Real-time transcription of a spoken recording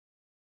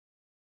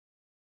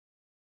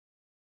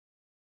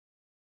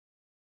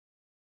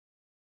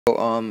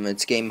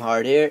It's Game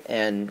Hard here,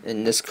 and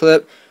in this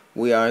clip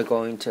we are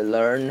going to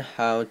learn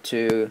how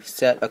to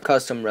set a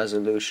custom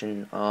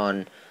resolution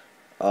on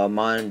a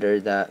monitor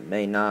that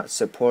may not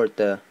support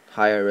the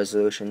higher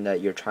resolution that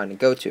you're trying to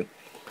go to.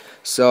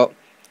 So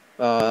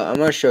I'm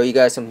going to show you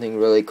guys something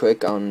really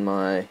quick on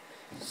my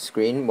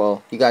screen.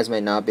 Well, you guys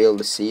may not be able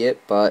to see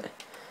it, but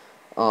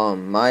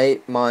my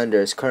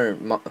monitor's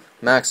current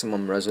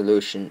maximum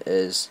resolution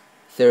is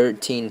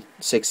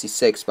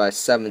 1366 by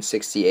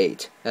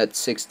 768 at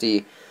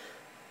 60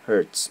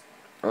 hertz,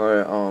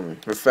 or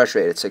refresh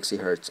rate at 60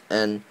 hertz,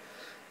 and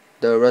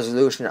the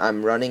resolution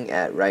I'm running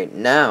at right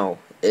now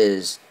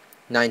is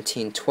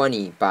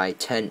 1920 by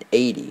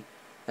 1080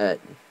 at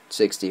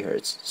 60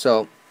 hertz.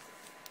 So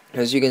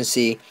as you can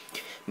see,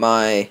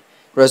 my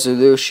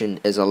resolution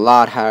is a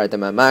lot higher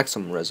than my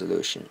maximum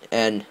resolution,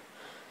 and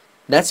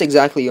that's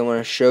exactly what I want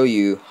to show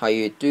you how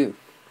you do,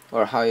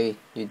 or how you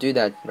do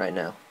that right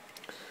now.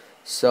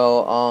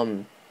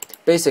 So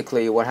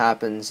basically what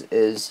happens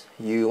is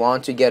you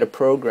want to get a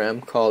program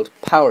called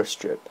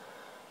PowerStrip.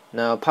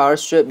 Now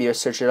PowerStrip, you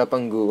search it up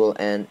on Google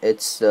and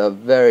it's the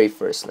very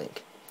first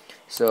link.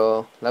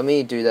 So let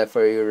me do that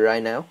for you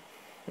right now,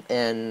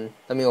 and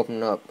let me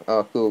open up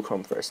Google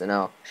Chrome first and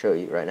I'll show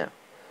you right now.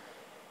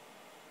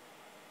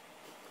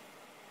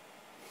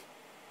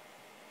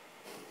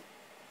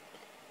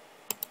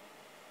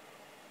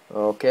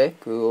 Okay,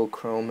 Google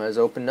Chrome has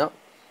opened up,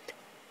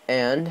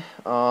 and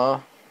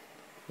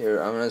here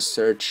I'm gonna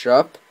search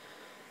up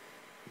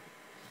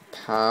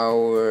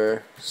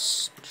PowerStrip.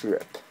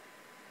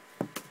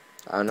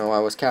 I don't know why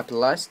it was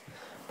capitalized,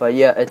 but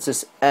yeah, it's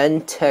this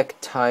NTech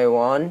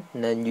Taiwan,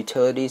 and then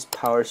Utilities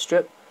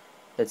PowerStrip.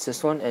 It's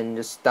this one, and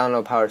just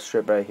download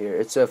PowerStrip right here.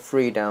 It's a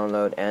free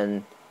download,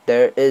 and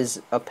there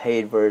is a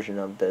paid version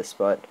of this,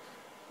 but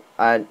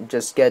I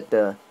just get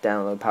the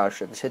download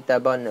PowerStrip. Just hit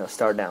that button, it'll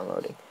start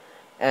downloading,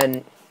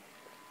 and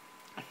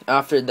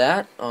after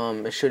that,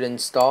 it should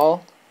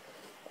install.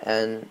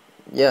 And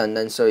yeah, and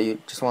then so you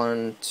just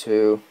want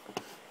to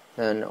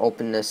then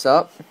open this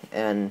up,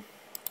 and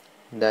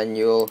then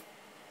you'll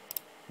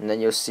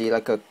see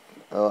like a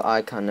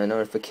icon of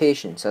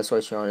notifications. That's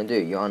what you want to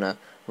do. You want to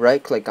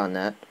right click on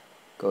that,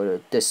 go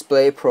to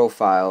Display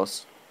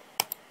Profiles,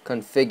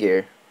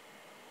 Configure,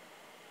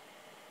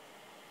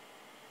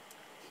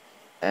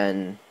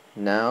 and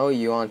now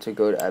you want to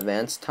go to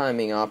Advanced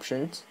Timing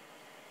Options,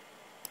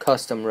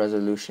 Custom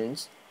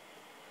Resolutions,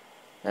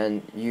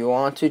 and you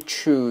want to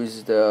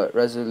choose the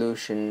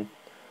resolution.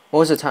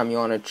 Most of the time you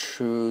want to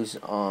choose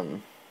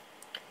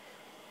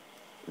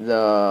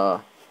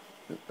the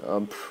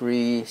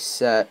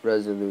preset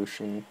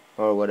resolution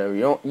or whatever.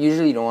 You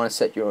don't want to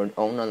set your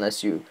own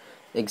unless you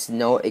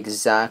know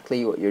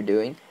exactly what you're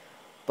doing.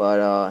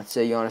 But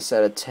say you want to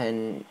set a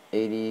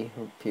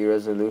 1080p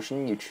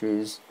resolution, you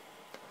choose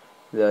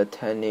the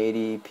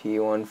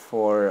 1080p one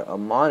for a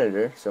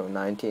monitor, so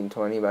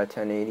 1920 by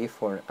 1080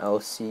 for an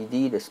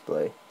LCD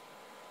display.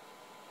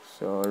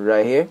 So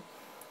right here,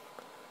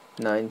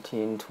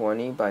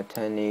 1920 by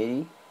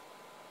 1080,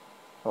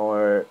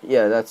 or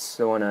yeah, that's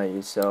the one I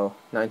use. So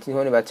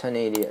 1920 by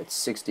 1080 at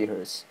 60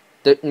 hertz.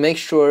 Make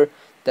sure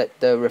that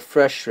the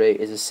refresh rate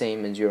is the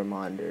same as your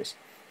monitors.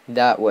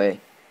 That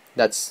way,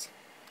 that's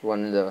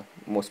one of the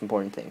most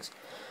important things.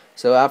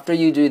 So after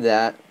you do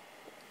that,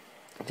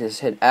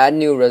 just hit Add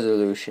New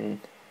Resolution,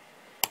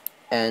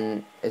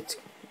 and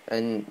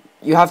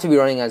you have to be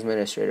running as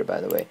administrator, by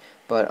the way.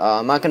 But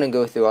I'm not going to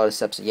go through all the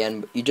steps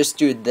again. But you just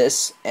do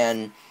this,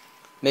 and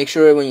make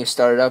sure when you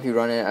start it up, you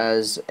run it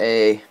as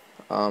a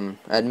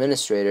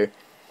administrator.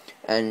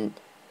 And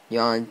you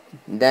want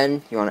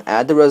to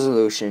add the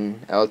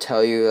resolution. It'll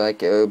tell you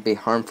like it would be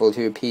harmful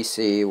to your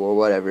PC or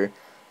whatever,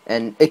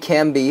 and it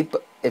can be.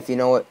 But if you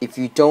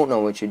don't know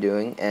what you're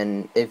doing,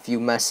 and if you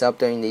mess up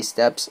during these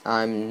steps,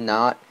 I'm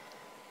not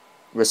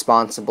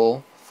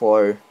responsible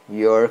for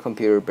your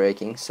computer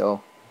breaking.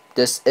 So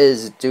this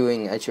is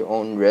doing at your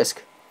own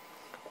risk.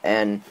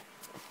 And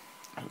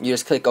you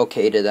just click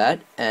OK to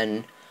that,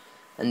 and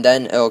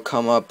then it'll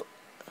come up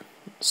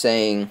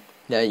saying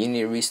that you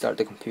need to restart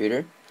the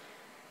computer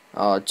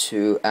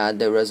to add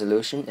the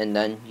resolution, and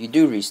then you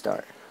do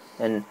restart.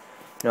 And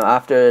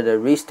after the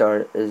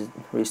restart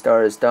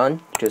is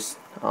done, just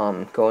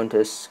go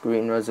into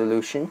screen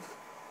resolution,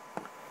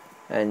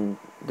 and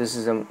this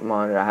is a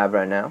monitor I have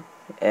right now,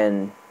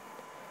 and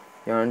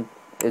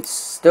it's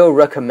still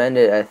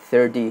recommended at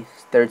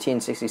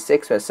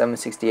 1366 by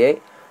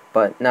 768.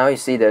 But now you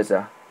see there's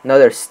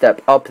another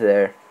step up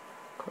there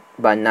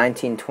by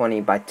 1920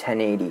 by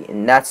 1080,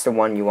 and that's the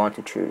one you want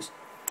to choose.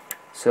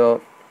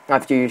 So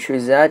after you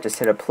choose that, just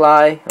hit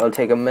apply. It'll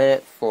take a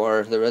minute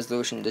for the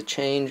resolution to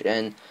change,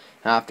 and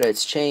after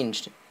it's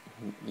changed,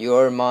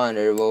 your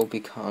monitor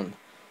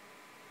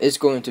is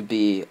going to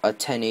be a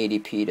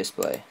 1080p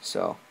display.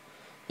 So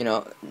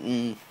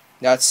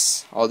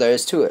that's all there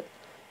is to it.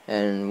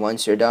 And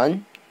once you're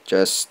done,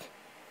 just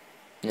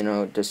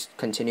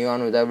continue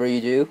on with whatever you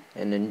do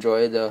and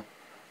enjoy the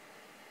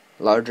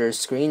larger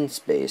screen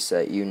space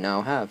that you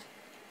now have.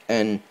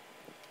 And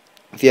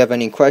if you have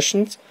any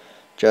questions,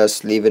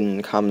 just leave it in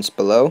the comments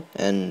below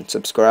and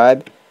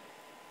subscribe.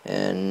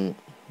 And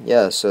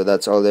yeah, so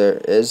that's all there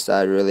is that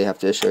I really have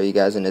to show you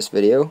guys in this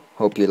video.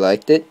 Hope you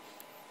liked it,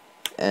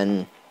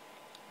 and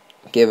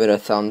give it a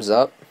thumbs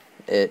up.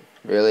 It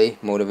really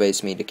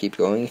motivates me to keep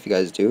going if you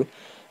guys do.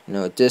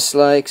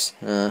 Dislikes,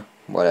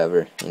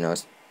 whatever.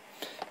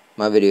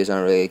 My videos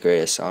aren't really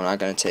great, so I'm not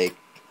gonna take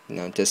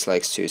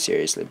dislikes too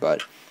seriously,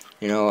 but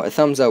a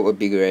thumbs up would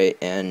be great.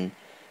 And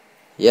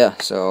yeah,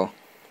 so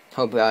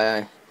hope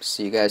I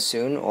see you guys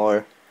soon,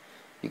 or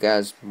you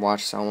guys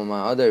watch some of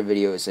my other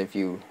videos if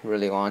you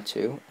really want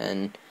to.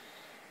 And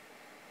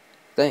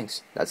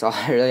thanks, that's all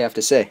I really have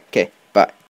to say. Okay, bye.